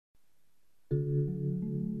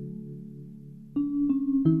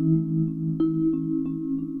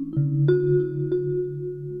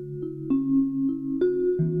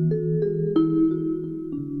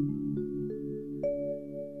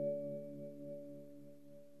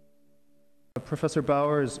Professor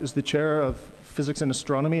Bauer is the chair of physics and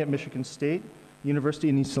astronomy at Michigan State University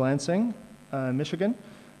in East Lansing, Michigan.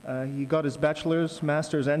 He got his bachelor's,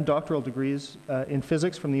 master's, and doctoral degrees in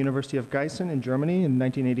physics from the University of Gießen in Germany in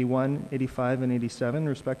 1981, 85, and 87,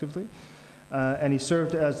 respectively. And he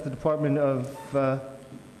served as the Department of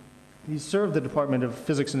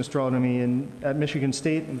Physics and Astronomy at Michigan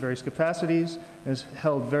State in various capacities, and has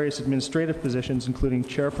held various administrative positions, including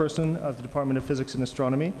chairperson of the Department of Physics and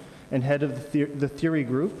Astronomy and head of the Theory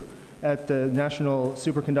Group at the National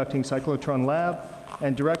Superconducting Cyclotron Lab,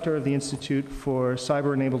 and director of the Institute for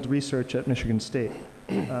Cyber-Enabled Research at Michigan State.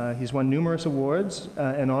 He's won numerous awards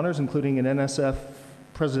and honors, including an NSF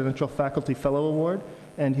Presidential Faculty Fellow Award,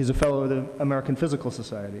 and he's a fellow of the American Physical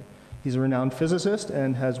Society. He's a renowned physicist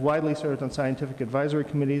and has widely served on scientific advisory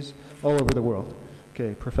committees all over the world.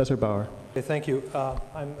 Okay, Professor Bauer. Okay, thank you.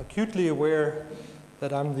 I'm acutely aware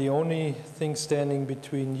that I'm the only thing standing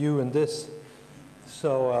between you and this.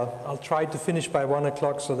 So I'll try to finish by 1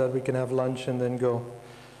 o'clock so that we can have lunch and then go.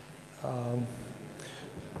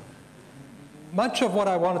 Much of what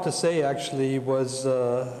I wanted to say actually was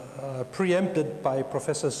preempted by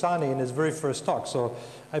Professor Sani in his very first talk. So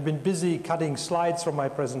I've been busy cutting slides from my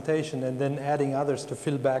presentation and then adding others to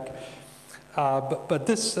fill back.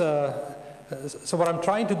 So what I'm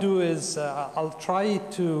trying to do is I'll try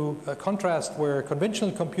to contrast where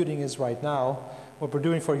conventional computing is right now, what we're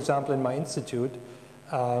doing, for example, in my institute,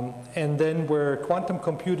 and then where quantum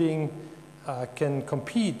computing can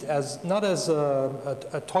compete not as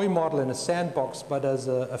a toy model in a sandbox, but as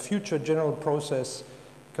a future general process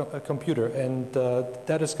computer, and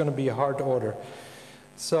that is going to be a hard order.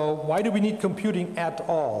 So why do we need computing at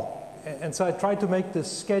all? And so I tried to make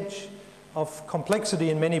this sketch of complexity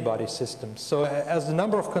in many-body systems. So as the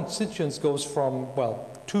number of constituents goes from, well,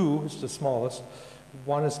 2 is the smallest,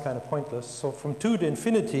 1 is kind of pointless. So from 2 to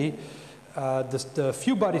infinity, the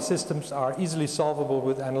few-body systems are easily solvable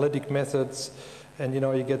with analytic methods, and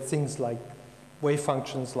you get things like wave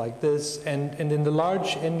functions like this, and in the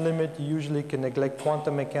large n limit you usually can neglect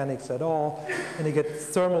quantum mechanics at all, and you get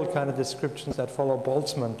thermal kind of descriptions that follow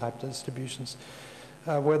Boltzmann type distributions.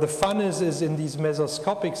 Where the fun is in these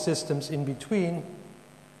mesoscopic systems in between,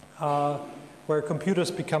 where computers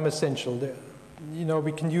become essential.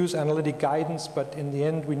 We can use analytic guidance, but in the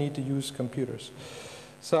end we need to use computers.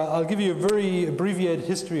 So I'll give you a very abbreviated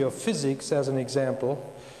history of physics as an example.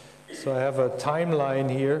 So I have a timeline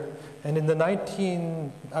here, and in the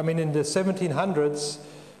 1700s,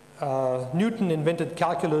 Newton invented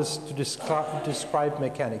calculus to describe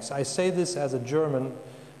mechanics. I say this as a German,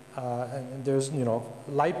 and there's,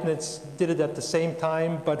 Leibniz did it at the same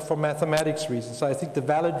time, but for mathematics reasons. So I think the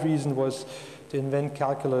valid reason was to invent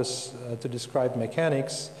calculus to describe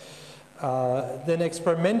mechanics. Then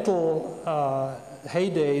experimental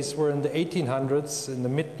heydays were in the 1800s, in the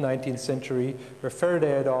mid-19th century, where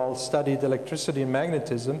Faraday et al. Studied electricity and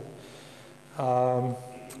magnetism. I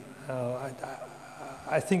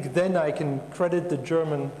think then I can credit the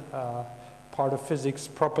German part of physics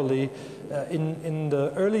properly. In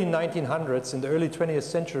the early 1900s, in the early 20th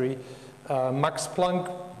century, Max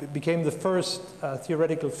Planck became the first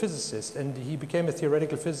theoretical physicist, and he became a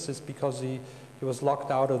theoretical physicist because he was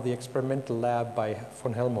locked out of the experimental lab by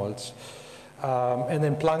von Helmholtz. And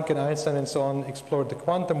then Planck and Einstein and so on explored the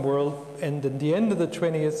quantum world, and in the end of the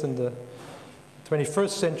 20th and the 21st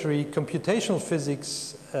century, computational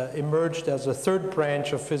physics emerged as a third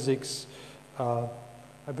branch of physics.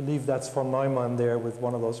 I believe that's von Neumann there with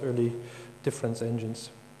one of those early difference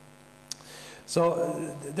engines.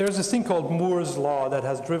 So there's this thing called Moore's law that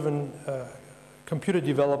has driven computer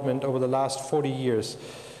development over the last 40 years.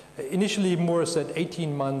 Initially, Moore said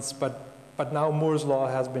 18 months, but now Moore's law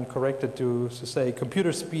has been corrected to say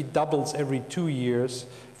computer speed doubles every 2 years.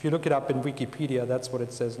 If you look it up in Wikipedia, that's what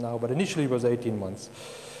it says now, but initially it was 18 months.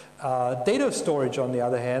 Data storage, on the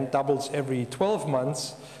other hand, doubles every 12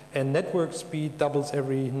 months, and network speed doubles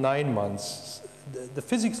every 9 months. The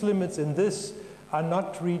physics limits in this are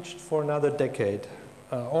not reached for another decade,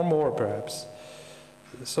 or more perhaps.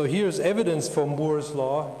 So here's evidence for Moore's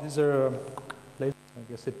law. These are, I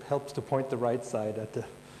guess it helps to point the right side at the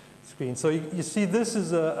screen. So you see this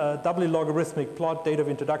is a doubly logarithmic plot. Date of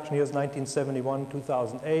introduction here is 1971,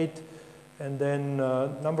 2008. And then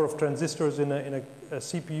number of transistors in a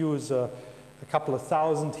CPU is a couple of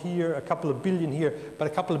thousand here, a couple of billion here. But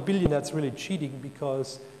a couple of billion, that's really cheating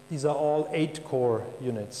because these are all 8-core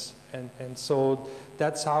units. And so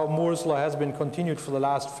that's how Moore's law has been continued for the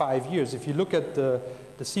last 5 years. If you look at the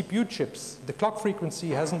CPU chips, the clock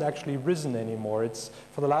frequency hasn't actually risen anymore. It's,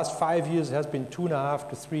 for the last 5 years, it has been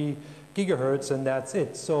 2.5 to 3 gigahertz, and that's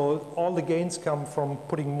it. So all the gains come from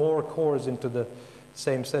putting more cores into the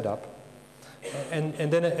same setup. And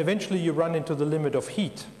then eventually you run into the limit of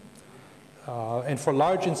heat. And for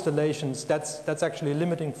large installations, that's actually a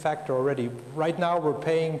limiting factor already. Right now, we're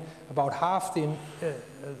paying about half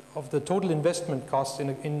of the total investment cost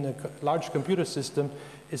in a large computer system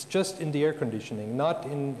is just in the air conditioning, not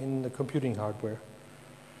in the computing hardware.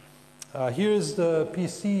 Here's the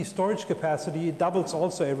PC storage capacity. It doubles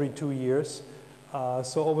also every 2 years.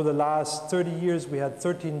 So over the last 30 years, we had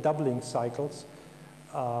 13 doubling cycles.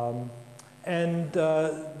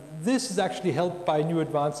 This is actually helped by new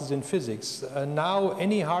advances in physics. Now,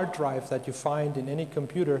 any hard drive that you find in any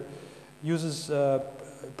computer uses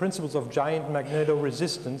principles of giant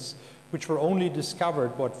magneto-resistance, which were only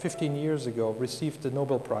discovered, 15 years ago, received the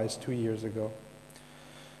Nobel Prize 2 years ago.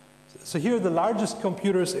 So here are the largest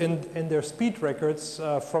computers and their speed records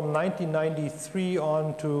from 1993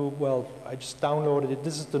 on to, well, I just downloaded it.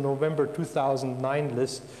 This is the November 2009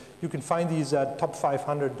 list. You can find these at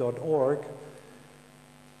top500.org.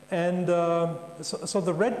 And so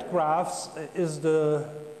the red graphs is the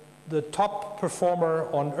top performer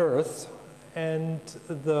on Earth, and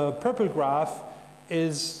the purple graph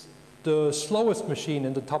is the slowest machine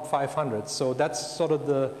in the top 500. So that's sort of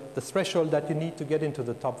the threshold that you need to get into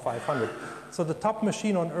the top 500. So the top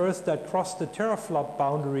machine on Earth that crossed the teraflop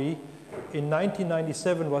boundary in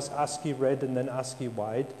 1997 was ASCII red and then ASCII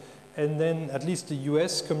white. And then at least the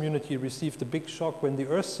US community received a big shock when the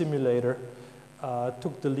Earth simulator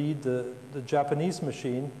took the lead, the Japanese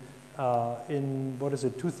machine, in,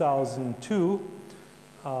 2002.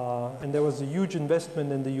 And there was a huge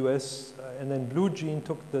investment in the US, and then Blue Gene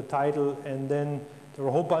took the title, and then there were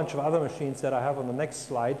a whole bunch of other machines that I have on the next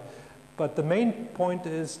slide. But the main point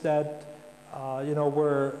is that, in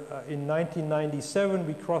 1997,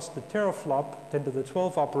 we crossed the teraflop, 10 to the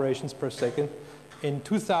 12 operations per second. In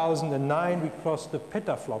 2009, we crossed the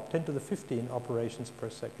petaflop, 10 to the 15 operations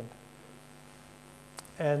per second.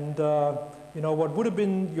 And what would have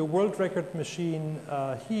been your world record machine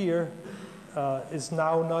here is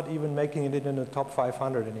now not even making it in the top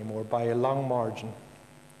 500 anymore by a long margin.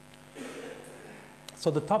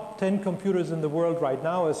 So the top 10 computers in the world right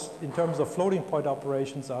now, is, in terms of floating point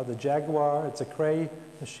operations, are the Jaguar. It's a Cray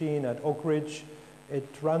machine at Oak Ridge. It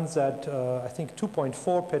runs at, I think,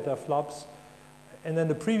 2.4 petaflops. And then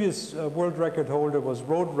the previous world record holder was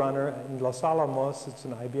Roadrunner in Los Alamos. It's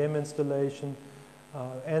an IBM installation.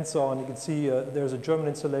 And so on. You can see there's a German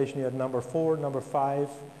installation here at number 4, number 5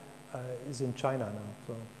 is in China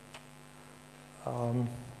now. So,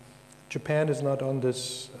 Japan is not on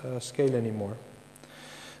this scale anymore.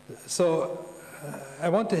 So I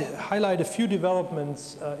want to highlight a few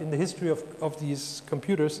developments in the history of these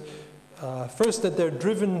computers. First, that they're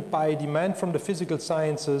driven by demand from the physical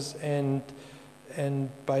sciences and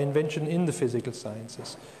by invention in the physical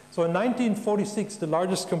sciences. So in 1946, the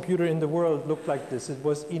largest computer in the world looked like this. It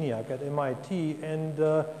was ENIAC at MIT, and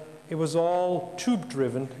it was all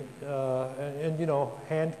tube-driven and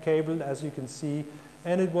hand-cabled, as you can see,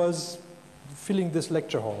 and it was filling this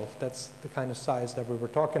lecture hall. That's the kind of size that we were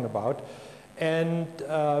talking about. And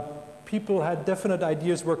people had definite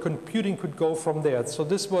ideas where computing could go from there. So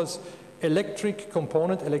this was electronic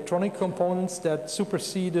components that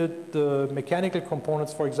superseded the mechanical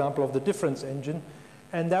components, for example, of the difference engine.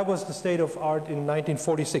 And that was the state of art in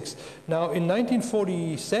 1946. Now, in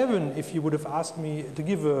 1947, if you would have asked me to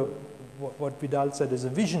give what Vidal said is a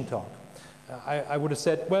vision talk, I would have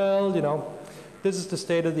said, well, this is the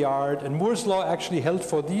state of the art. And Moore's law actually held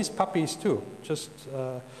for these puppies too, just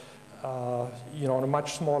on a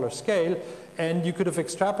much smaller scale. And you could have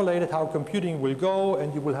extrapolated how computing will go,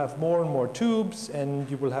 and you will have more and more tubes, and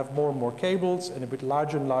you will have more and more cables, and a bit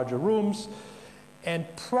larger and larger rooms. And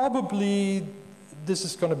probably this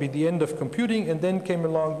is going to be the end of computing, and then came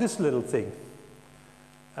along this little thing.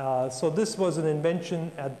 So this was an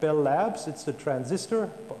invention at Bell Labs. It's the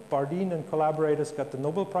transistor. Bardeen and collaborators got the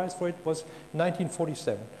Nobel Prize for it. It was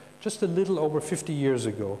 1947, just a little over 50 years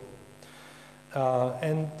ago.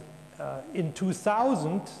 In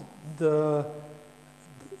 2000, a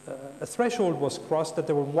threshold was crossed that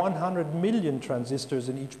there were 100 million transistors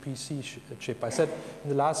in each PC chip. I said in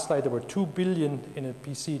the last slide there were 2 billion in a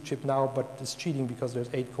PC chip now, but it's cheating because there's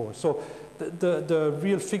 8 cores. So the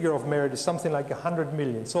real figure of merit is something like 100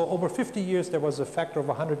 million. So over 50 years there was a factor of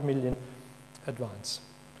 100 million advance.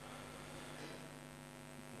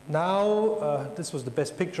 Now, this was the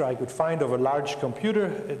best picture I could find of a large computer.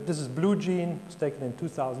 This is Blue Gene. It was taken in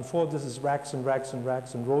 2004. This is racks and racks and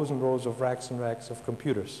racks and rows of racks and racks of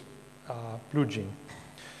computers. Blue Gene.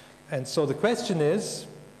 And so the question is,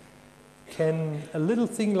 can a little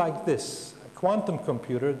thing like this, a quantum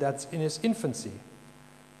computer that's in its infancy,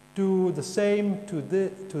 do the same to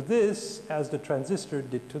this as the transistor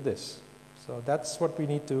did to this? So that's what we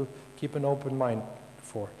need to keep an open mind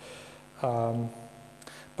for.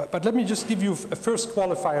 But let me just give you a first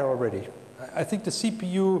qualifier already. I think the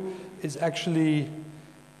CPU is actually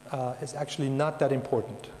not that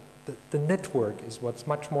important. The network is what's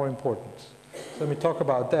much more important. So let me talk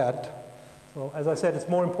about that. So as I said, it's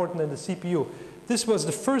more important than the CPU. This was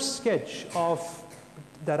the first sketch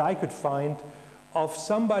that I could find of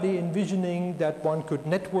somebody envisioning that one could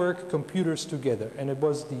network computers together. And it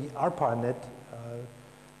was the ARPANET,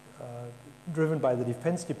 driven by the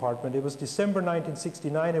Defense Department. It was December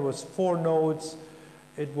 1969. It was 4 nodes.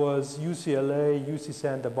 It was UCLA, UC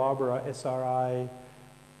Santa Barbara, SRI,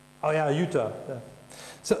 oh yeah, Utah. Yeah.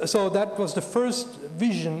 So that was the first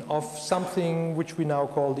vision of something which we now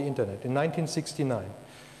call the internet in 1969.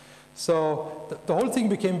 So the whole thing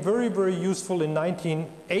became very, very useful in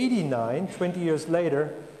 1989, 20 years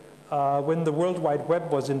later, when the World Wide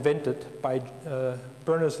Web was invented by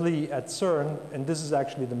Berners-Lee at CERN, and this is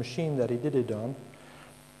actually the machine that he did it on.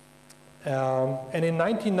 And in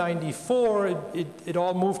 1994, it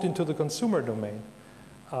all moved into the consumer domain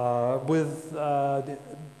with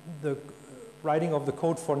the writing of the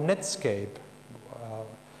code for Netscape,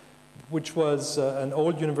 which was an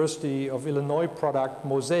old University of Illinois product,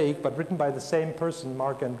 Mosaic, but written by the same person,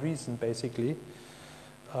 Mark Andreessen, basically.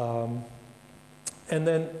 And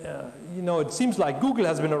then, you know, it seems like Google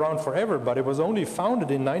has been around forever, but it was only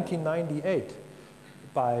founded in 1998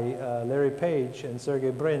 by Larry Page and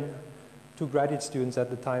Sergey Brin, 2 graduate students at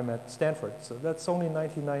the time at Stanford. So that's only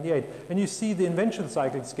 1998. And you see the invention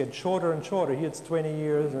cycles get shorter and shorter. Here it's 20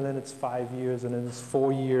 years, and then it's 5 years, and then it's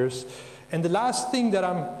 4 years. And the last thing that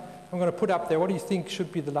I'm going to put up there, what do you think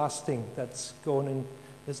should be the last thing that's going in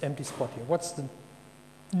this empty spot here? What's the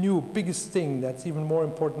new biggest thing that's even more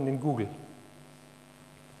important in Google?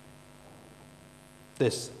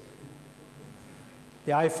 This.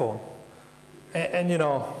 The iPhone. And you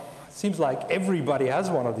know, it seems like everybody has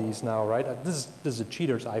one of these now, right? This is a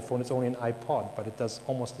cheater's iPhone. It's only an iPod, but it does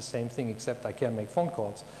almost the same thing, except I can't make phone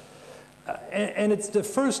calls. And it's the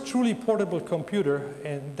first truly portable computer,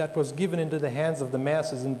 and that was given into the hands of the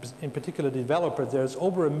masses, in particular developers. There's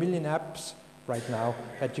over 1 million apps right now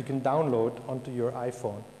that you can download onto your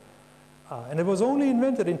iPhone. And it was only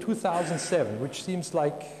invented in 2007, which seems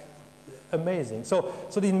like amazing. So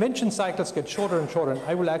the invention cycles get shorter and shorter, and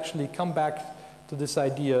I will actually come back to this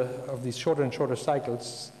idea of these shorter and shorter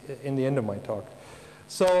cycles in the end of my talk.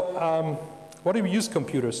 So what do we use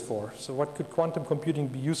computers for? So what could quantum computing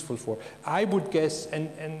be useful for? I would guess,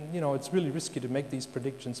 and you know, it's really risky to make these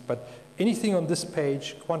predictions, but anything on this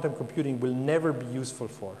page, quantum computing will never be useful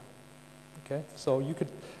for. Okay? So you could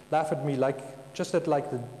laugh at me just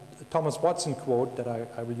like the Thomas Watson quote that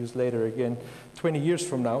I will use later again 20 years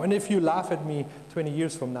from now. And if you laugh at me 20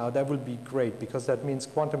 years from now, that will be great, because that means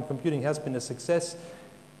quantum computing has been a success.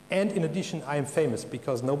 And in addition, I am famous,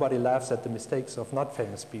 because nobody laughs at the mistakes of not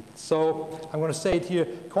famous people. So I'm going to say it here.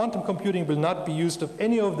 Quantum computing will not be used of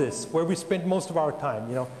any of this, where we spend most of our time.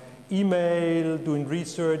 You know, email, doing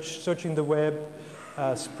research, searching the web,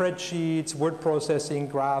 spreadsheets, word processing,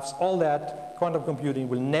 graphs, all that. Quantum computing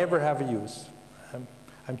will never have a use.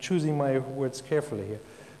 I'm choosing my words carefully here.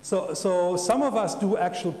 So some of us do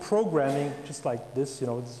actual programming, just like this. You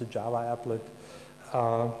know, this is a Java applet.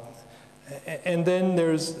 And then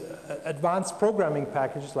there's advanced programming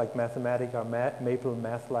packages like Mathematica, Maple,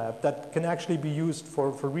 MATLAB, that can actually be used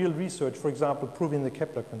for real research. For example, proving the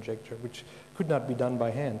Kepler conjecture, which could not be done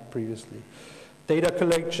by hand previously. Data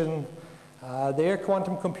collection, there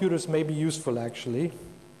quantum computers may be useful, actually.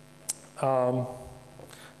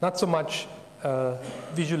 Not so much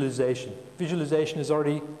visualization. Visualization is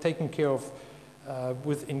already taken care of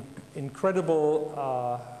with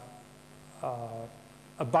incredible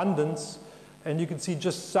abundance, and you can see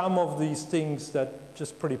just some of these things that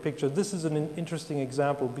just pretty pictures. This is an interesting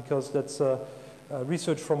example, because that's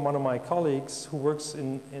research from one of my colleagues who works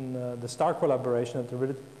in the STAR collaboration at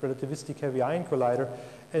the Relativistic Heavy Ion Collider,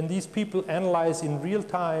 and these people analyze in real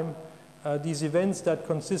time these events that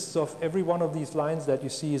consists of every one of these lines that you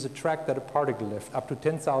see is a track that a particle left, up to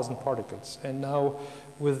 10,000 particles. And now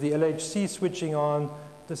with the LHC switching on,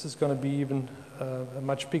 this is going to be even a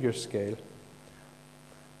much bigger scale.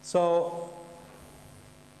 So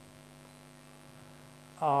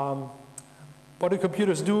what do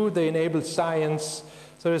computers do? They enable science.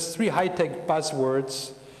 So there's 3 high-tech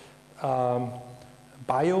buzzwords.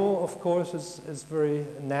 Bio, of course, is very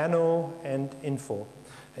nano, and info.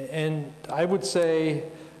 And I would say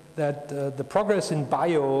that the progress in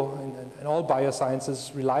bio and all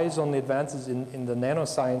biosciences relies on the advances in the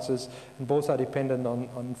nanosciences, and both are dependent on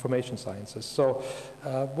information sciences. So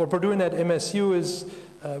what we're doing at MSU is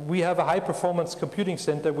we have a high-performance computing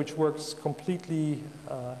center which works completely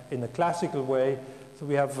in a classical way. So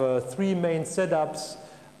we have 3 main setups,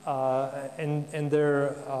 and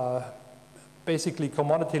they're basically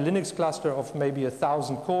commodity Linux cluster of maybe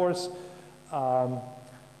 1,000 cores.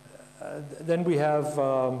 Then we have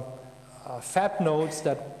fab nodes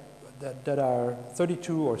that are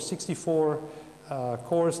 32 or 64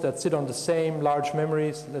 cores that sit on the same large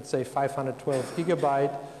memories, let's say 512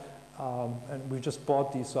 gigabyte. And we just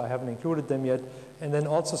bought these, so I haven't included them yet. And then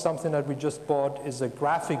also something that we just bought is a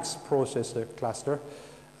graphics processor cluster,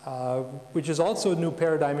 which is also a new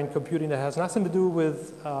paradigm in computing that has nothing to do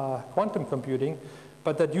with quantum computing,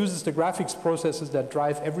 but that uses the graphics processors that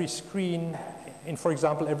drive every screen in, for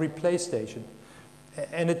example, every PlayStation.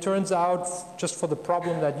 And it turns out, just for the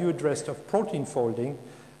problem that you addressed of protein folding,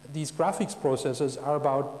 these graphics processors are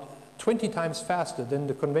about 20 times faster than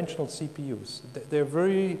the conventional CPUs. They're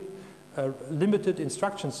very limited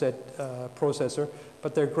instruction set processor,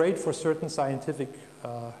 but they're great for certain scientific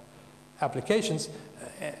applications.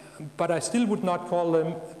 But I still would not call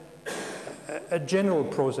them a general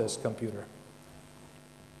process computer.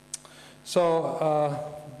 So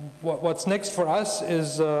what's next for us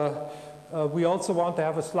is we also want to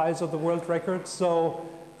have a slice of the world record. So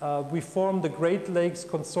we formed the Great Lakes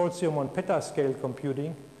Consortium on Petascale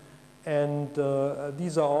Computing. And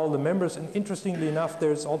these are all the members. And interestingly enough,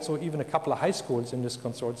 there's also even a couple of high schools in this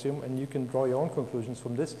consortium, and you can draw your own conclusions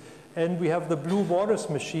from this. And we have the Blue Waters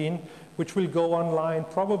machine, which will go online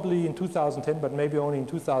probably in 2010, but maybe only in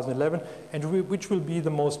 2011, and which will be the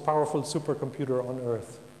most powerful supercomputer on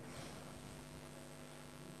Earth.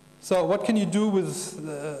 So what can you do with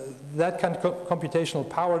that kind of computational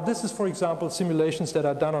power? This is, for example, simulations that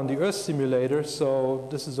are done on the Earth simulator. So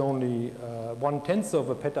this is only 1/10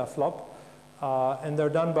 of a petaflop. And they're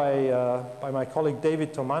done by my colleague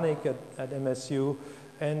David Tomanik at MSU.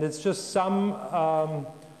 And it's just some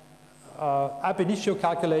ab initio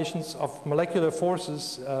calculations of molecular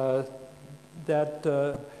forces that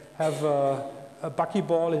have a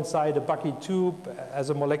buckyball inside a bucky tube as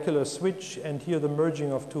a molecular switch, and here the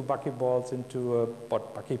merging of 2 buckyballs into a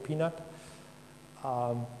bucky peanut.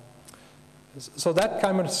 So that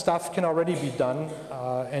kind of stuff can already be done,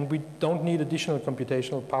 and we don't need additional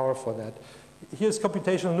computational power for that. Here's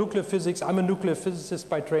computational nuclear physics. I'm a nuclear physicist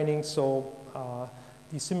by training, so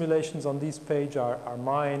these simulations on this page are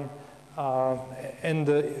mine. And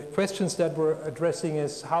the questions that we're addressing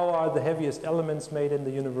is, how are the heaviest elements made in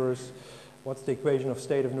the universe? What's the equation of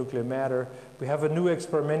state of nuclear matter? We have a new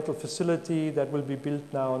experimental facility that will be built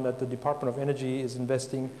now and that the Department of Energy is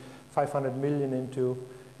investing 500 million into.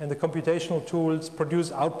 And the computational tools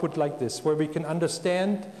produce output like this, where we can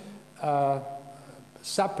understand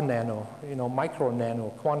sub-nano, micro-nano,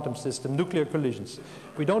 quantum system, nuclear collisions.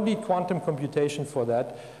 We don't need quantum computation for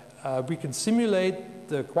that. We can simulate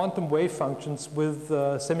the quantum wave functions with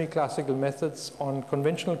semi-classical methods on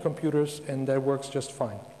conventional computers, and that works just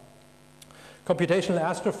fine. Computational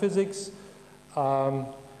astrophysics.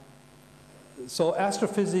 So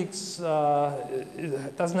astrophysics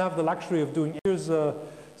doesn't have the luxury of doing. Here's a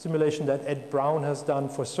simulation that Ed Brown has done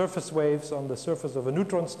for surface waves on the surface of a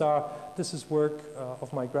neutron star. This is work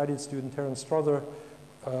of my graduate student, Terence Strother,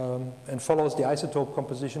 and follows the isotope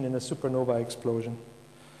composition in a supernova explosion.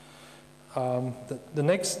 The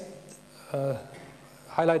next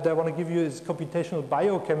highlight that I want to give you is computational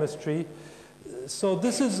biochemistry. So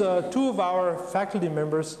this is 2 of our faculty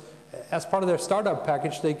members. As part of their startup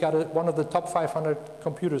package, they got one of the top 500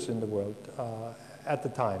 computers in the world at the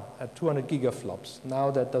time, at 200 gigaflops. Now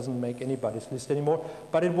that doesn't make anybody's list anymore.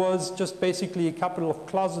 But it was just basically a couple of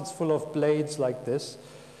closets full of blades like this.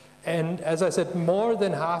 And as I said, more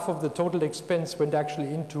than half of the total expense went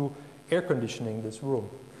actually into air conditioning this room.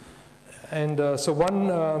 And so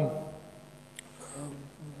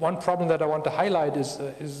one problem that I want to highlight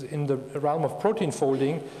is in the realm of protein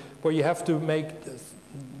folding, where you have to make,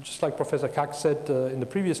 just like Professor Kak said in the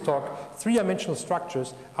previous talk, 3-dimensional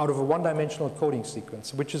structures out of a 1-dimensional coding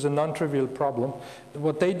sequence, which is a non-trivial problem.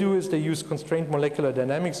 What they do is they use constrained molecular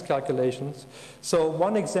dynamics calculations. So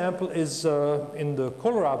one example is in the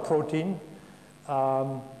cholera protein,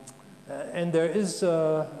 and there is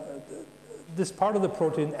this part of the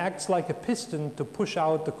protein acts like a piston to push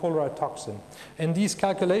out the cholera toxin. And these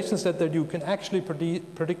calculations that they do can actually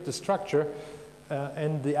predict the structure,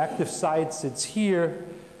 and the active site sits here.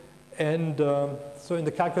 And so in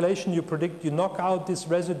the calculation, you predict, you knock out this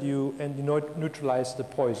residue and you neutralize the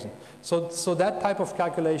poison. So that type of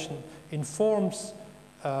calculation informs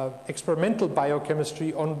experimental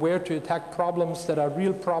biochemistry on where to attack problems that are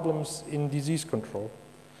real problems in disease control.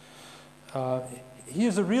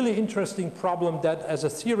 Here's a really interesting problem that, as a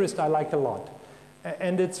theorist, I like a lot.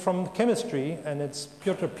 And it's from chemistry, and it's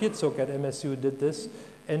Piotr Piecok at MSU did this.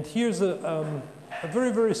 And here's a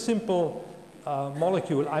very, very simple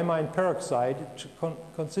molecule, imine peroxide, which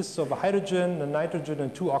consists of a hydrogen, a nitrogen,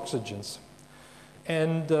 and 2 oxygens.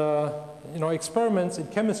 And experiments in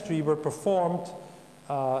chemistry were performed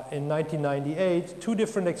in 1998. 2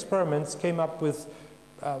 different experiments came up with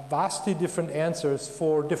vastly different answers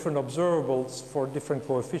for different observables for different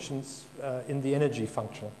coefficients in the energy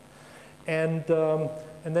function.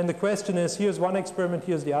 And then the question is, here's one experiment,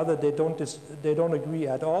 here's the other. They don't agree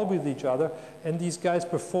at all with each other. And these guys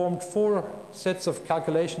performed 4 sets of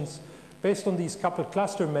calculations based on these coupled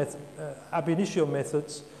cluster ab initio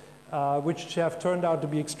methods, which have turned out to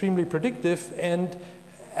be extremely predictive. And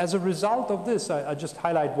as a result of this, I just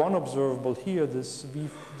highlight one observable here, this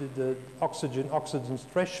the oxygen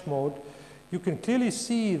stretch mode. You can clearly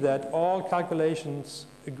see that all calculations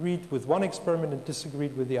agreed with one experiment and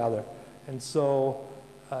disagreed with the other. And so,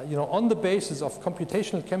 on the basis of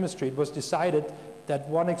computational chemistry, it was decided that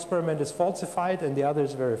one experiment is falsified and the other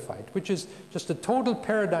is verified, which is just a total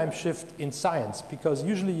paradigm shift in science, because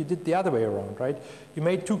usually you did the other way around, right? You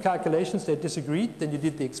made 2 calculations, they disagreed, then you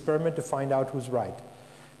did the experiment to find out who's right.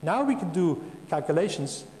 Now we can do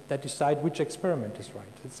calculations that decide which experiment is right.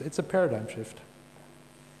 It's a paradigm shift.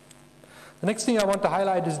 The next thing I want to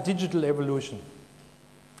highlight is digital evolution.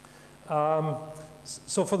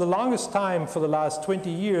 So for the longest time, for the last 20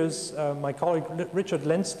 years, my colleague Richard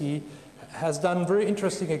Lenski has done very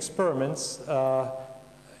interesting experiments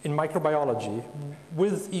in microbiology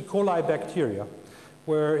with E. coli bacteria,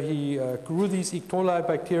 where he grew these E. coli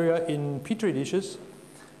bacteria in petri dishes,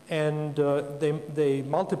 and they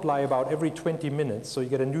multiply about every 20 minutes, so you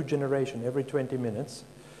get a new generation every 20 minutes.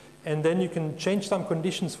 And then you can change some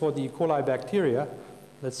conditions for the E. coli bacteria.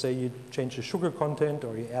 Let's say you change the sugar content,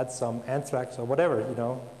 or you add some anthrax or whatever,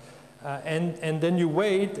 and then you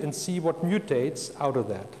wait and see what mutates out of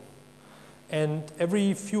that. And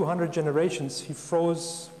every few hundred generations, he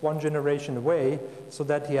froze one generation away so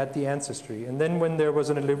that he had the ancestry. And then when there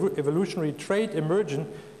was an evolutionary trait emergent,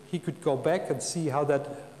 he could go back and see how that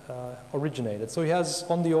originated. So he has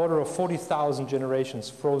on the order of 40,000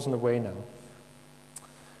 generations frozen away now.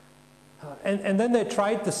 And then they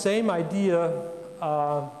tried the same idea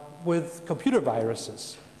with computer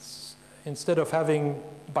viruses. Instead of having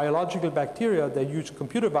biological bacteria, they used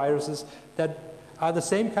computer viruses that are the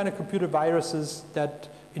same kind of computer viruses that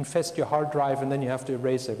infest your hard drive and then you have to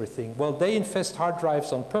erase everything. Well, they infest hard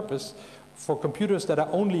drives on purpose for computers that are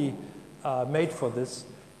only made for this.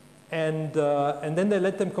 And then they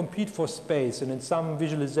let them compete for space. And in some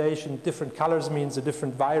visualization, different colors means a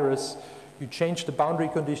different virus. You change the boundary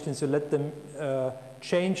conditions, you let them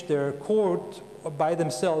change their code by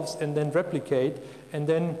themselves and then replicate, and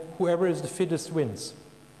then whoever is the fittest wins.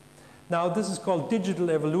 Now, this is called digital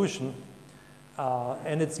evolution,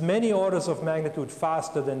 and it's many orders of magnitude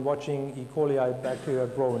faster than watching E. coli bacteria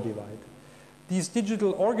grow and divide. These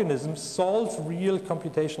digital organisms solve real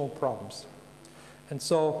computational problems. And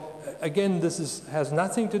so, again, this has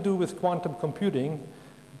nothing to do with quantum computing,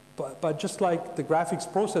 but just like the graphics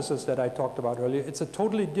processors that I talked about earlier, it's a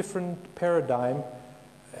totally different paradigm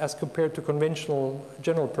as compared to conventional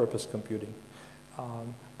general purpose computing.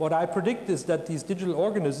 What I predict is that these digital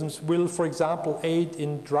organisms will, for example, aid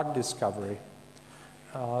in drug discovery.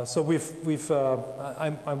 So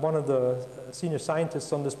I'm one of the senior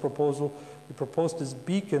scientists on this proposal. We proposed this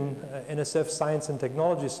beacon, NSF Science and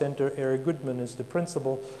Technology Center. Eric Goodman is the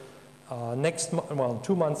principal.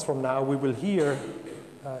 2 months from now, we will hear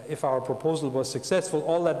if our proposal was successful.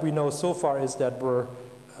 All that we know so far is that we're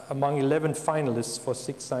among 11 finalists for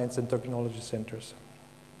 6 science and technology centers.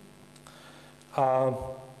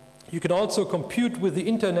 You can also compute with the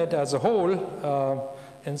internet as a whole,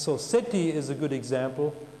 and so SETI is a good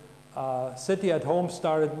example. SETI at Home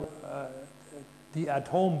started the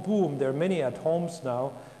at-home boom. There are many at-homes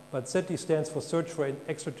now, but SETI stands for Search for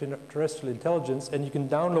Extraterrestrial Intelligence, and you can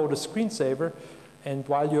download a screensaver, and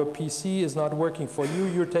while your PC is not working for you,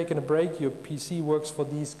 you're taking a break, your PC works for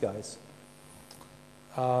these guys.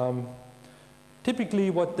 Typically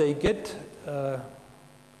what they get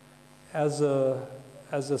as a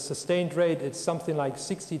sustained rate, it's something like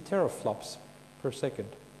 60 teraflops per second.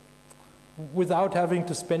 Without having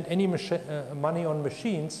to spend any money on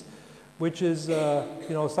machines, which is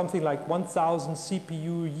something like 1,000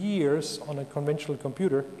 CPU years on a conventional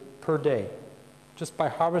computer per day, just by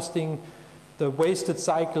harvesting the wasted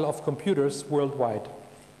cycle of computers worldwide.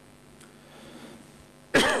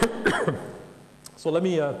 So let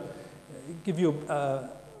me give you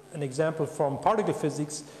an example from particle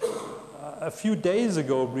physics. A few days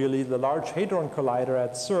ago, really, the Large Hadron Collider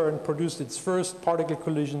at CERN produced its first particle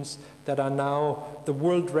collisions that are now the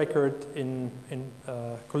world record in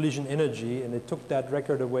collision energy, and it took that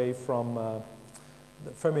record away from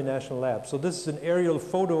the Fermi National Lab. So this is an aerial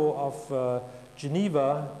photo of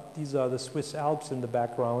Geneva. These are the Swiss Alps in the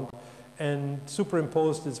background, and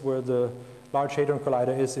superimposed is where the Large Hadron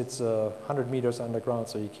Collider is. It's 100 meters underground,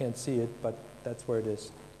 so you can't see it, but that's where it is.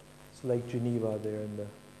 It's Lake Geneva there in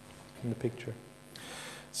the picture.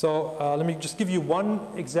 So let me just give you one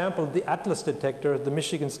example. The ATLAS detector, the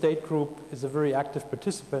Michigan State group is a very active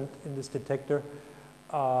participant in this detector.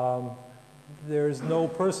 There is no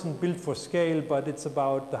person built for scale, but it's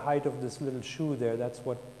about the height of this little shoe there. That's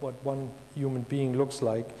what one human being looks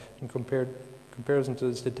like in comparison to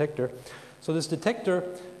this detector. So this detector,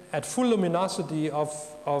 at full luminosity of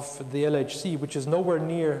the LHC, which is nowhere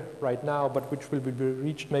near right now, but which will be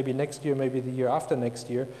reached maybe next year, maybe the year after next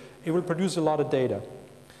year, it will produce a lot of data.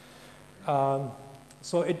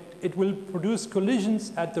 So it will produce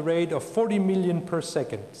collisions at the rate of 40 million per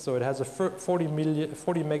second. So it has a 40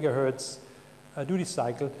 megahertz duty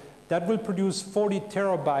cycle. That will produce 40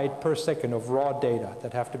 terabyte per second of raw data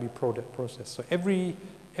that have to be processed. So every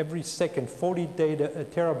second, 40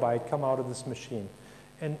 terabyte come out of this machine.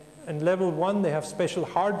 And level 1, they have special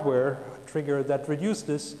hardware trigger that reduce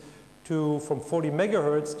this from 40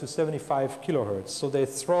 megahertz to 75 kilohertz. So they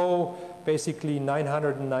throw basically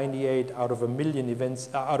 998 out of 1,000,000 events,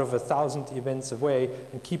 out of 1,000 events away,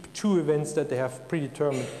 and keep 2 events that they have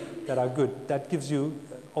predetermined that are good. That gives you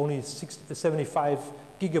only 75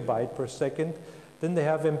 gigabyte per second. Then they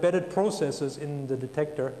have embedded processors in the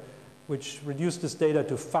detector, which reduce this data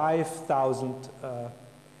to 5,000,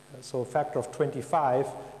 so a factor of 25,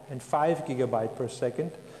 and 5 gigabyte per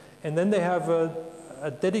second. And then they have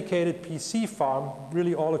a dedicated PC farm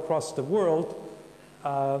really all across the world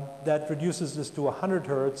that reduces this to 100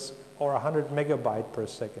 hertz or 100 megabyte per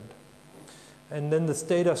second. And then this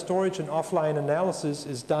data storage and offline analysis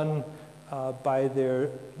is done by their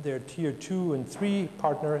tier 2 and 3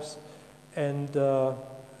 partners, and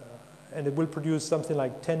it will produce something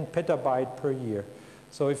like 10 petabyte per year.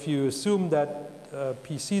 So if you assume that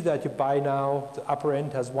PC that you buy now, the upper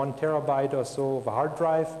end has 1 terabyte or so of a hard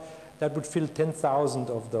drive, that would fill 10,000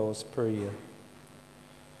 of those per year.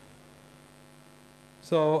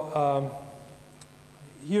 So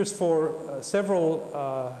here's for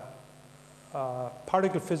several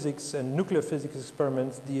particle physics and nuclear physics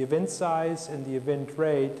experiments, the event size and the event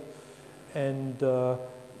rate, and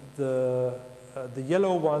the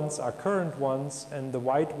yellow ones are current ones and the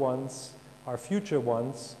white ones are future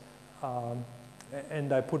ones.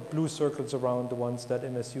 And I put blue circles around the ones that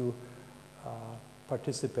MSU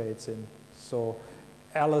participates in. So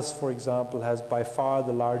Alice, for example, has by far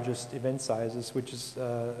the largest event sizes, which is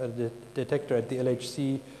a detector at the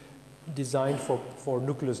LHC designed for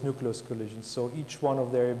nucleus-nucleus collisions. So each one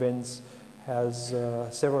of their events has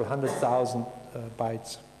several 100,000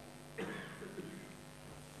 bytes.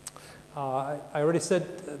 I already said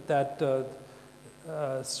that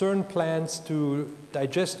CERN plans to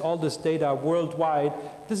digest all this data worldwide.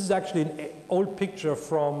 This is actually an old picture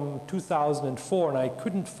from 2004, and I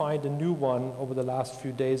couldn't find a new one over the last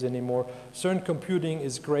few days anymore. CERN computing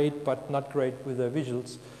is great, but not great with their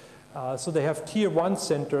visuals. So they have tier 1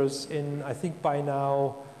 centers in, I think by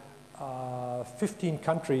now, 15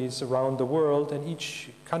 countries around the world, and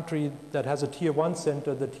each country that has a tier 1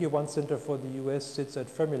 center, the tier 1 center for the US sits at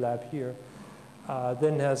Fermilab here.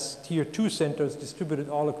 Then has tier 2 centers distributed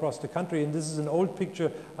all across the country. And this is an old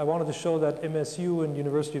picture. I wanted to show that MSU and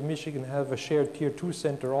University of Michigan have a shared tier 2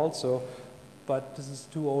 center also, but this is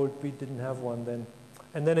too old. We didn't have one then.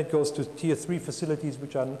 And then it goes to tier 3 facilities,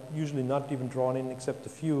 which are usually not even drawn in except a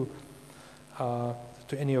few to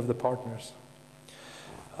any of the partners.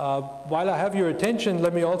 While I have your attention,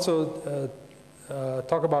 let me also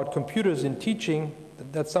talk about computers in teaching.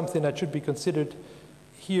 That's something that should be considered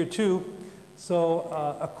here too. So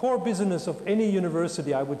a core business of any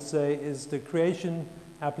university, I would say, is the creation,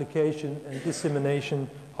 application, and dissemination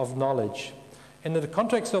of knowledge. And in the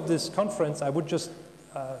context of this conference, I would just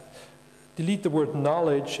delete the word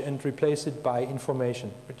knowledge and replace it by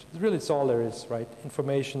information, which really is all there is, right?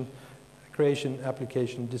 Information, creation,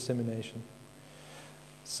 application, dissemination.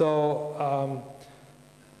 So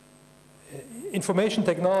information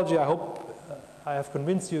technology, I hope I have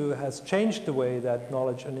convinced you, has changed the way that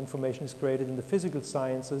knowledge and information is created in the physical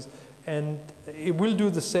sciences, and it will do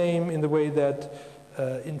the same in the way that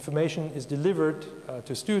information is delivered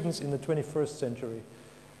to students in the 21st century.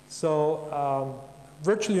 So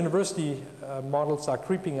virtual university models are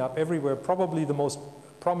creeping up everywhere. Probably the most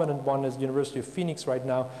prominent one is the University of Phoenix right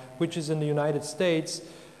now, which is in the United States,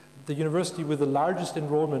 the university with the largest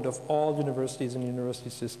enrollment of all universities and university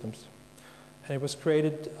systems. And it was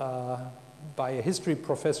created by a history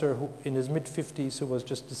professor who, in his mid-50s, who was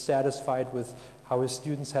just dissatisfied with how his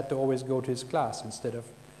students had to always go to his class instead of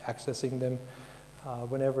accessing them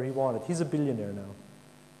whenever he wanted. He's a billionaire now.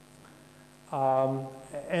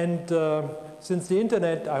 Since the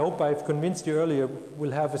internet, I hope I've convinced you earlier,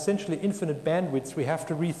 will have essentially infinite bandwidths, we have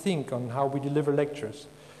to rethink on how we deliver lectures.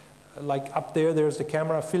 Like up there, there's the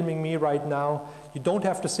camera filming me right now. You don't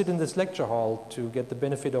have to sit in this lecture hall to get the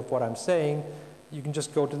benefit of what I'm saying. You can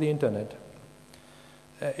just go to the internet.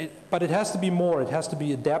 But it has to be more. It has to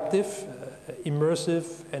be adaptive,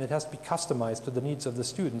 immersive, and it has to be customized to the needs of the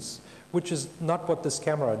students, which is not what this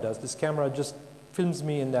camera does. This camera just films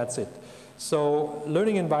me and that's it. So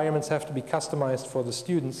learning environments have to be customized for the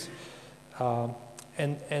students.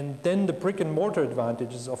 And then the brick and mortar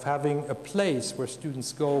advantages of having a place where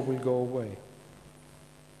students go will go away.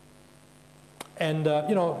 And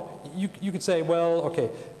you know, you could say, well,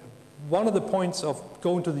 okay, one of the points of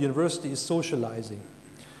going to the university is socializing.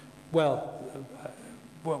 Well,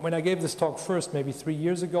 when I gave this talk first, maybe 3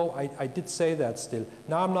 years ago, I did say that still.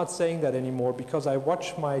 Now I'm not saying that anymore because I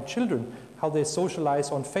watch my children, how they socialize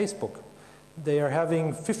on Facebook. They are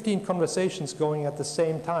having 15 conversations going at the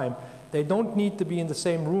same time. They don't need to be in the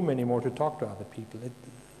same room anymore to talk to other people.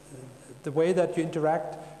 The way that you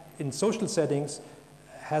interact in social settings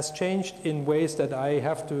has changed in ways that I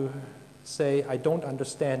have to say I don't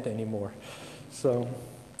understand anymore. So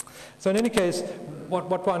in any case,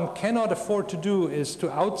 what one cannot afford to do is to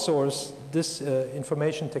outsource this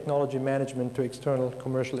information technology management to external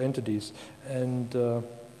commercial entities. And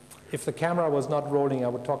if the camera was not rolling, I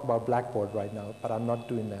would talk about Blackboard right now, but I'm not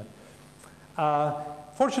doing that.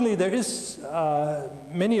 Fortunately, there is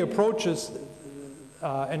many approaches,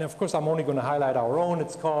 and of course I'm only going to highlight our own.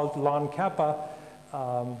 It's called LAN Kappa.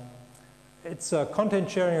 It's content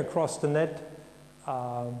sharing across the net.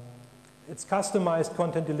 It's customized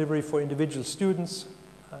content delivery for individual students,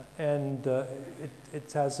 and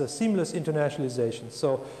it has a seamless internationalization.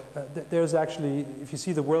 So there's actually, if you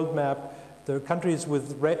see the world map, the countries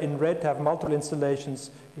in red have multiple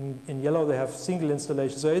installations. In yellow, they have single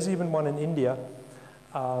installations. There is even one in India.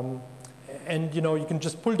 And you know, you can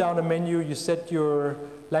just pull down a menu, you set your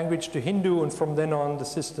language to Hindu, and from then on, the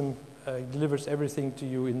system delivers everything to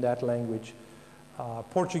you in that language.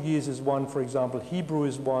 Portuguese is one, for example. Hebrew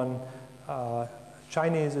is one.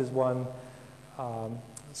 Chinese is one.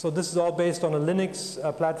 So this is all based on a Linux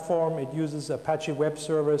platform. It uses Apache web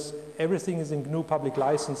servers. Everything is in GNU public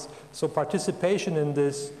license. So participation in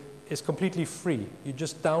this is completely free. You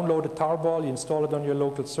just download a tarball, you install it on your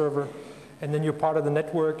local server, and then you're part of the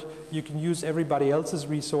network. You can use everybody else's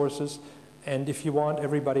resources, and if you want,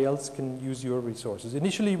 everybody else can use your resources.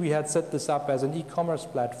 Initially, we had set this up as an e-commerce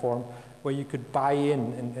platform where you could buy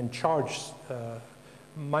in and charge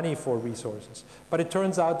money for resources. But it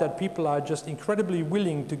turns out that people are just incredibly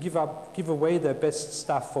willing to give away their best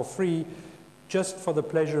stuff for free just for the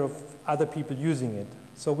pleasure of other people using it.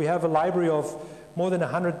 So we have a library of more than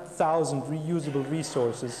 100,000 reusable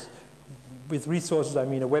resources. With resources, I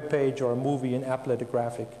mean a web page or a movie, an applet, a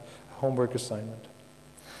graphic, a homework assignment.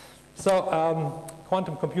 So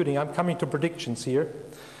quantum computing, I'm coming to predictions here.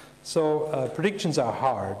 So predictions are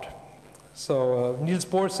hard. So Niels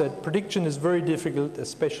Bohr said, prediction is very difficult,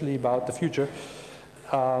 especially about the future.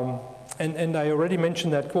 And I already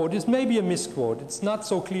mentioned that quote. It's maybe a misquote. It's not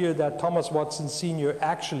so clear that Thomas Watson Sr.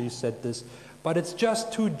 actually said this, but it's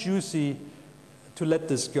just too juicy to let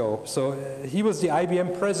this go. So he was the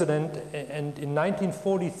IBM president, and in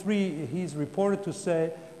 1943, he's reported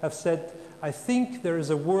to have said, I think there is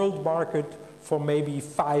a world market for maybe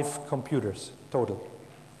 5 computers total.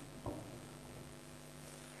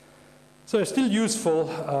 So it's still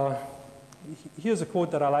useful. Here's a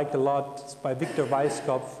quote that I like a lot. It's by Victor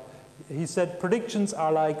Weisskopf. He said, predictions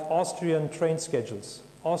are like Austrian train schedules.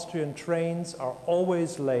 Austrian trains are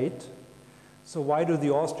always late. So why do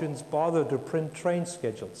the Austrians bother to print train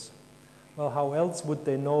schedules? Well, how else would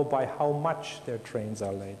they know by how much their trains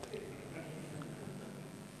are late?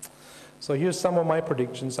 So here's some of my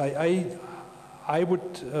predictions. I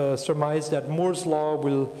would surmise that Moore's law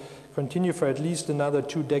will continue for at least another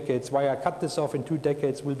 2 decades. Why I cut this off in 2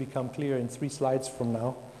 decades will become clear in 3 slides from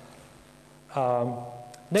now.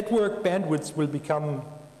 Network bandwidths will become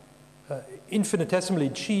infinitesimally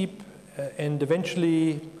cheap and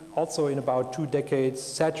eventually, also in about 2 decades,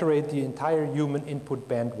 saturate the entire human input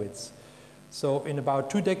bandwidths. So in about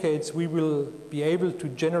 2 decades, we will be able to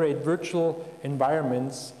generate virtual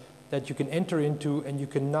environments that you can enter into and you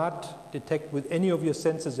cannot detect with any of your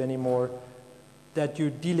senses anymore that you're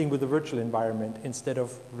dealing with a virtual environment instead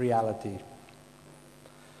of reality.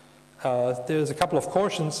 There's a couple of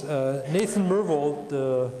cautions. Nathan Myhrvold,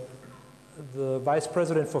 the vice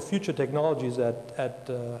president for future technologies at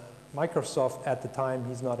Microsoft at the time,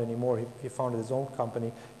 he's not anymore, he founded his own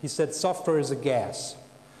company, he said software is a gas.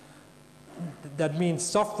 That means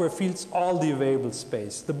software fills all the available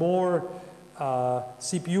space. The more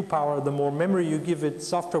CPU power, the more memory you give it,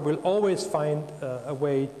 software will always find a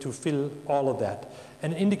way to fill all of that.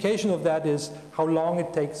 An indication of that is how long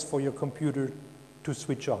it takes for your computer to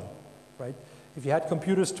switch on, right? If you had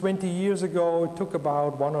computers 20 years ago, it took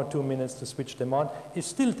about 1 or 2 minutes to switch them on. It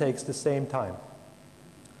still takes the same time.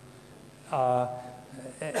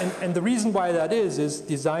 And the reason why that is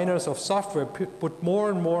designers of software put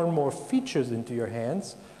more and more and more features into your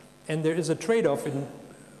hands, and there is a trade-off in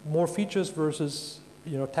more features versus,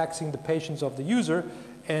 you know, taxing the patience of the user,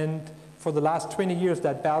 and for the last 20 years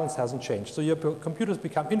that balance hasn't changed. So your computers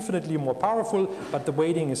become infinitely more powerful, but the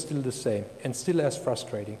waiting is still the same and still as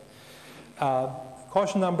frustrating.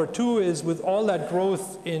 Caution number 2 is with all that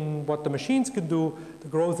growth in what the machines can do, the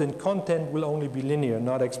growth in content will only be linear,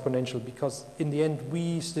 not exponential, because in the end,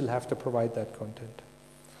 we still have to provide that content.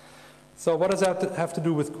 So what does that have to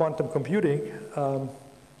do with quantum computing?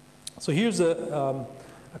 So here's a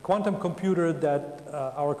quantum computer that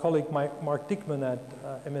our colleague Mark Dickman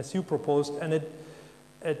at MSU proposed, and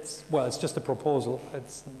it's just a proposal.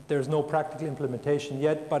 There's no practical implementation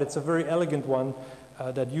yet, but it's a very elegant one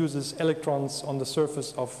that uses electrons on the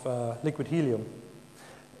surface of liquid helium.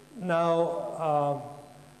 Now,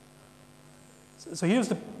 so here's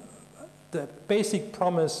the basic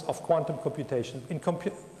promise of quantum computation. In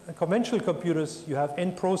conventional computers, you have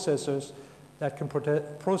n processors that can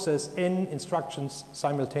process n instructions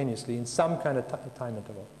simultaneously in some kind of time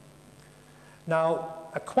interval. Now,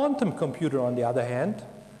 a quantum computer, on the other hand,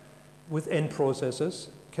 with n processors,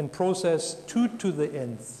 can process 2 to the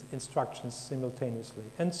nth instructions simultaneously.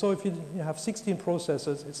 And so if you have 16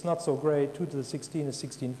 processors, it's not so great. 2 to the 16 is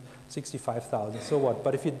 65,000, so what?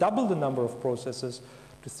 But if you double the number of processors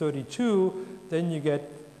to 32, then you get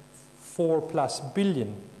 4+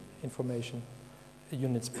 billion information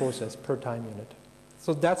units processed per time unit.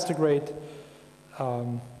 So that's the great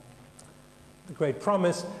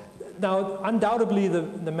promise. Now, undoubtedly,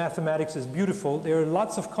 the mathematics is beautiful. There are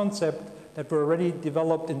lots of concepts that were already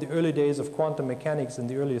developed in the early days of quantum mechanics in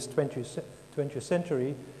the earliest 20th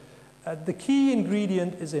century. The key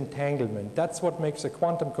ingredient is entanglement. That's what makes a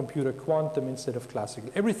quantum computer quantum instead of classical.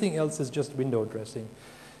 Everything else is just window dressing.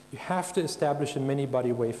 You have to establish a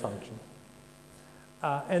many-body wave function.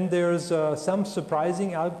 And there's some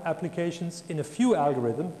surprising applications in a few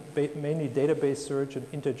algorithms, mainly database search and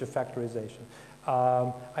integer factorization.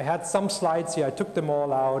 I had some slides here. I took them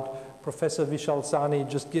all out. Professor Vishal Sani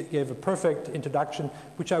just gave a perfect introduction,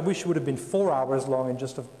 which I wish would have been 4 hours long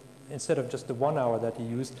instead of just the 1 hour that he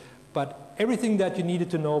used. But everything that you needed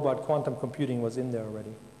to know about quantum computing was in there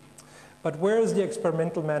already. But where is the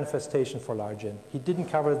experimental manifestation for large N? He didn't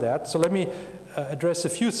cover that. So let me address a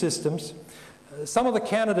few systems. Some of the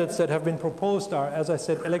candidates that have been proposed are, as I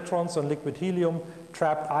said, electrons on liquid helium,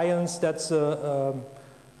 trapped ions. That's a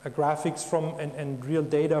graphics from and real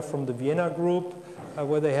data from the Vienna group,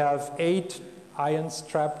 where they have 8 ions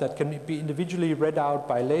trapped that can be individually read out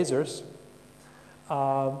by lasers.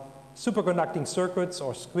 Superconducting circuits,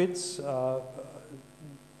 or SQUIDs,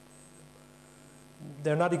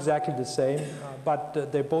 they're not exactly the same, but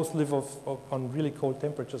they both live on really cold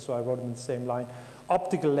temperatures, so I wrote them in the same line.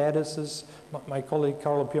 Optical lattices. My colleague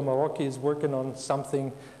Carlo Piermarocchi is working on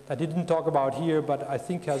something that he didn't talk about here, but I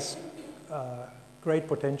think has great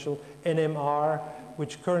potential. NMR,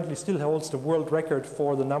 which currently still holds the world record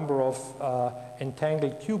for the number of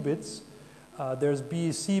entangled qubits. There's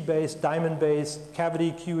BEC-based, diamond-based,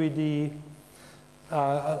 cavity QED,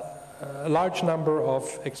 a large number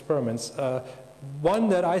of experiments. One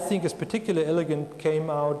that I think is particularly elegant came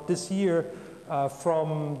out this year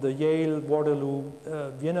from the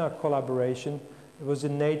Yale-Waterloo-Vienna collaboration. It was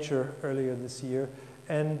in Nature earlier this year.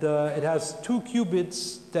 And it has 2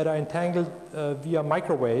 qubits that are entangled via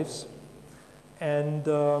microwaves. And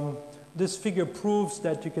this figure proves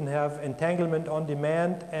that you can have entanglement on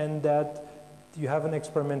demand and that you have an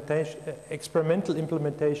experimental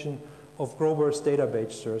implementation of Grover's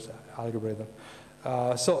database search algorithm.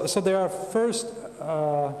 So there are first,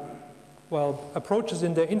 approaches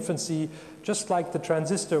in their infancy, just like the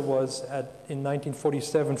transistor was in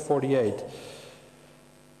 1947-48.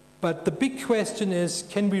 But the big question is,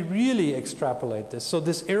 can we really extrapolate this? So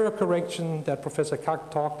this error correction that Professor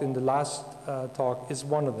Kack talked in the last talk is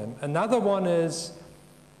one of them. Another one is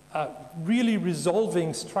really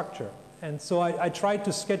resolving structure. And so I tried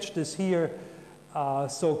to sketch this here.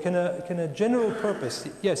 So can a general purpose,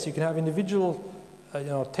 yes, you can have individual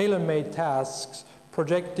tailor-made tasks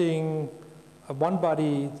projecting a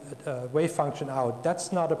one-body wave function out.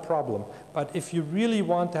 That's not a problem. But if you really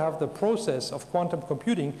want to have the process of quantum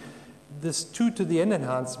computing, this 2 to the n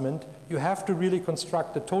enhancement, you have to really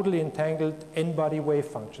construct a totally entangled n-body wave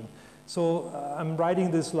function. So I'm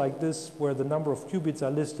writing this like this, where the number of qubits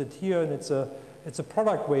are listed here, and it's a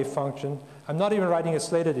product wave function. I'm not even writing a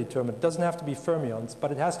Slater determinant. It doesn't have to be fermions,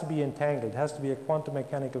 but it has to be entangled. It has to be a quantum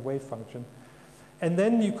mechanical wave function. And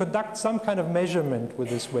then you conduct some kind of measurement with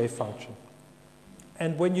this wave function.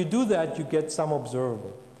 And when you do that, you get some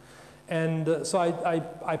observable. And so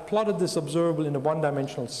I plotted this observable in a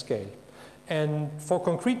one-dimensional scale. And for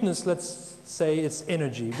concreteness, let's say it's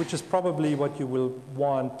energy, which is probably what you will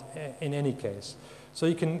want in any case. So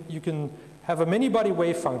you can have a many-body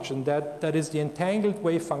wave function that is the entangled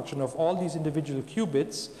wave function of all these individual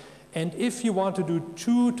qubits. And if you want to do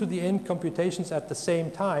 2 to the n computations at the same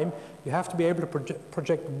time, you have to be able to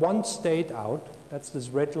project one state out. That's this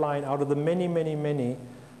red line out of the many, many, many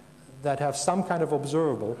that have some kind of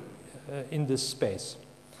observable in this space.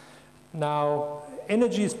 Now,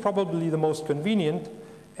 energy is probably the most convenient,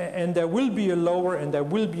 and there will be a lower and there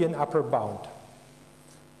will be an upper bound.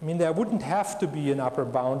 I mean, there wouldn't have to be an upper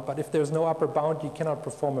bound, but if there's no upper bound, you cannot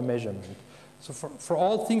perform a measurement. So for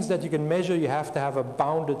all things that you can measure, you have to have a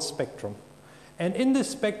bounded spectrum. And in this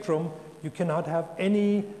spectrum, you cannot have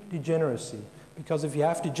any degeneracy. Because if you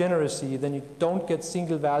have degeneracy, then you don't get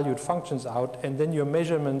single-valued functions out, and then your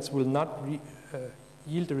measurements will not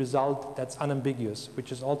yield a result that's unambiguous,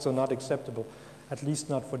 which is also not acceptable, at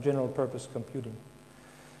least not for general-purpose computing.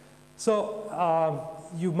 So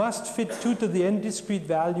you must fit 2 to the n discrete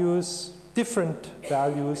values, different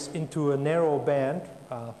values, into a narrow band,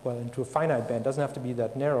 well, into a finite band. It doesn't have to be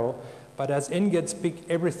that narrow, but as n gets big,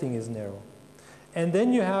 everything is narrow. And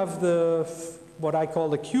then you have what I call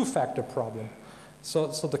the Q factor problem. So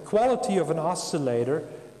the quality of an oscillator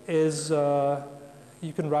is,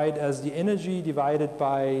 you can write as the energy divided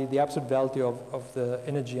by the absolute value of the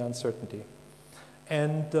energy uncertainty.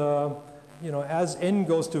 And as n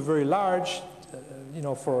goes to very large,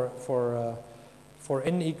 for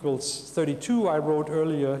n equals 32, I wrote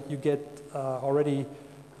earlier, you get already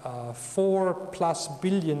 4+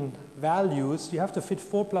 billion values. You have to fit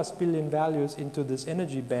 4+ billion values into this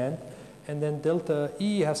energy band, and then delta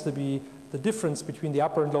E has to be the difference between the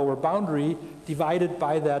upper and lower boundary divided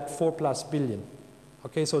by that 4+ billion.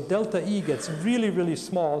 Okay, so delta E gets really, really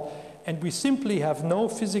small, and we simply have no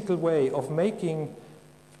physical way of making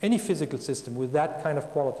any physical system with that kind of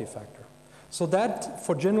quality factor. So that,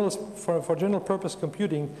 for general purpose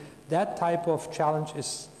computing, that type of challenge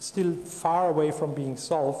is still far away from being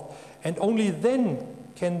solved, and only then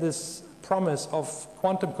can this promise of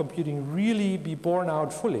quantum computing really be borne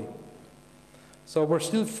out fully. So we're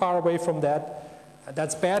still far away from that.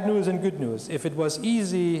 That's bad news and good news. If it was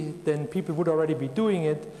easy, then people would already be doing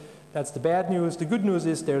it. That's the bad news. The good news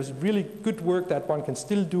is there's really good work that one can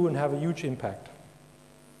still do and have a huge impact.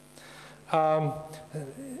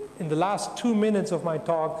 In the last 2 minutes of my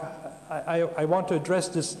talk, I want to address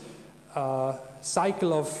this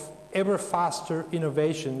cycle of ever faster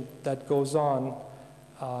innovation that goes on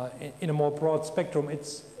in a more broad spectrum.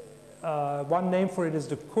 It's one name for it is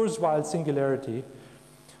the Kurzweil singularity.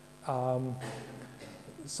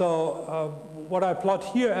 What I plot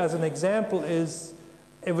here as an example is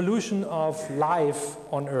evolution of life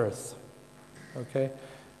on Earth. Okay,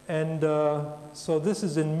 and so this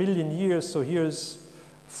is in million years. So here's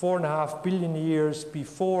 4.5 billion years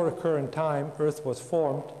before current time Earth was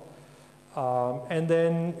formed. And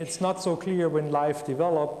then it's not so clear when life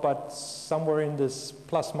developed, but somewhere in this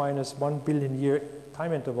 ±1 billion year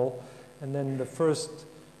time interval. And then the first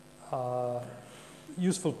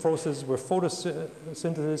useful processes were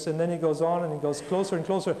photosynthesis, and then it goes on and it goes closer and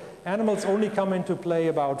closer. Animals only come into play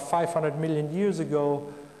about 500 million years ago.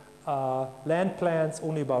 Land plants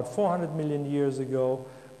only about 400 million years ago.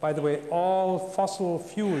 By the way, all fossil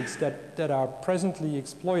fuels that are presently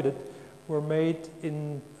exploited were made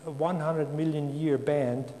in a 100 million year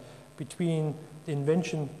band between the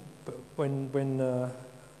invention, when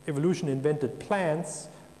evolution invented plants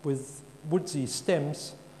with woodsy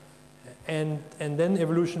stems, and then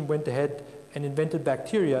evolution went ahead and invented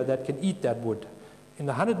bacteria that can eat that wood. In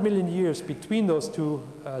the 100 million years between those two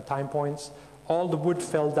time points, all the wood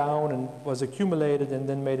fell down and was accumulated and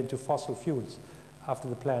then made into fossil fuels after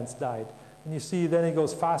the plants died. And you see then it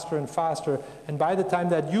goes faster and faster, and by the time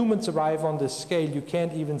that humans arrive on this scale, you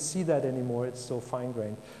can't even see that anymore, it's so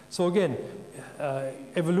fine-grained. So again,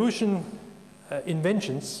 evolution,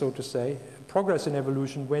 inventions, so to say, progress in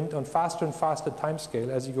evolution went on faster and faster time scale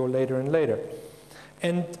as you go later and later.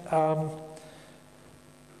 And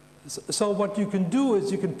so what you can do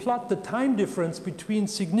is you can plot the time difference between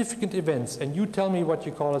significant events, and you tell me what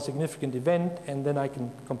you call a significant event, and then I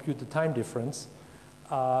can compute the time difference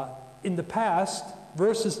in the past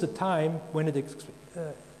versus the time when it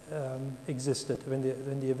existed,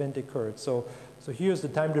 when the event occurred. So here's the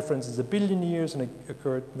time difference is 1 billion years, and it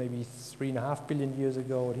occurred maybe 3.5 billion years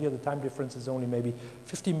ago. And here the time difference is only maybe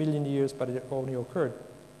 50 million years, but it only occurred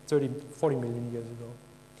 40 million years ago.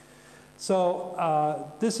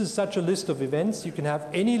 So this is such a list of events. You can have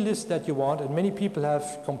any list that you want, and many people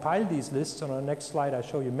have compiled these lists. On our next slide, I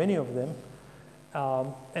show you many of them.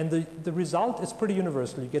 And the result is pretty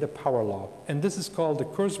universal. You get a power law. And this is called the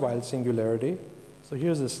Kurzweil singularity. So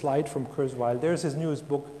here's a slide from Kurzweil. There's his newest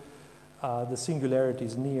book, The Singularity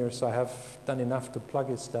is Near, so I have done enough to plug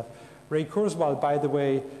his stuff. Ray Kurzweil, by the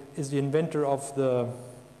way, is the inventor of the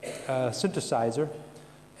synthesizer,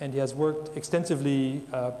 and he has worked extensively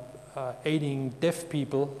aiding deaf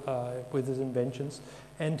people with his inventions.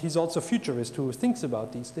 And he's also a futurist who thinks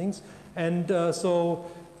about these things. And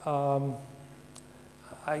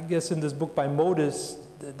I guess in this book by Modis,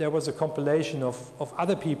 there was a compilation of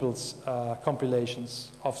other people's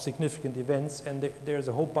compilations of significant events, and there's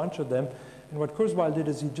a whole bunch of them. And what Kurzweil did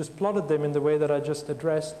is he just plotted them in the way that I just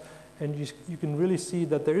addressed, and you can really see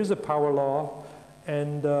that there is a power law,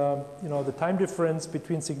 and you know, the time difference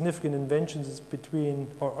between significant inventions is between,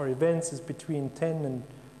 or events is between 10 and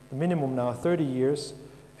the minimum now 30 years,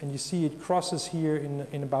 and you see it crosses here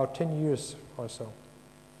in about 10 years or so.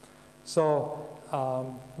 So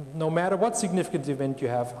no matter what significant event you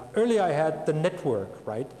have, earlier I had the network,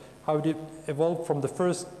 right? How it evolved from the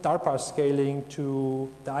first DARPA scaling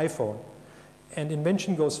to the iPhone. And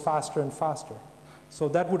invention goes faster and faster. So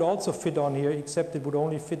that would also fit on here, except it would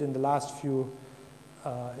only fit in the last few,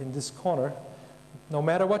 in this corner. No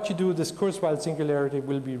matter what you do, this Kurzweil singularity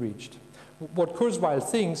will be reached. What Kurzweil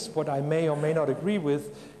thinks, what I may or may not agree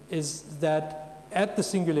with, is that at the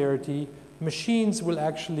singularity, machines will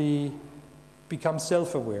actually become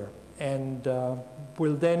self-aware and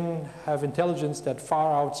will then have intelligence that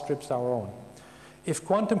far outstrips our own. If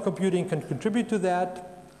quantum computing can contribute to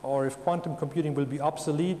that, or if quantum computing will be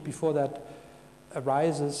obsolete before that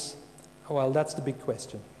arises, well, that's the big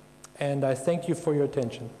question. And I thank you for your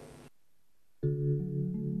attention.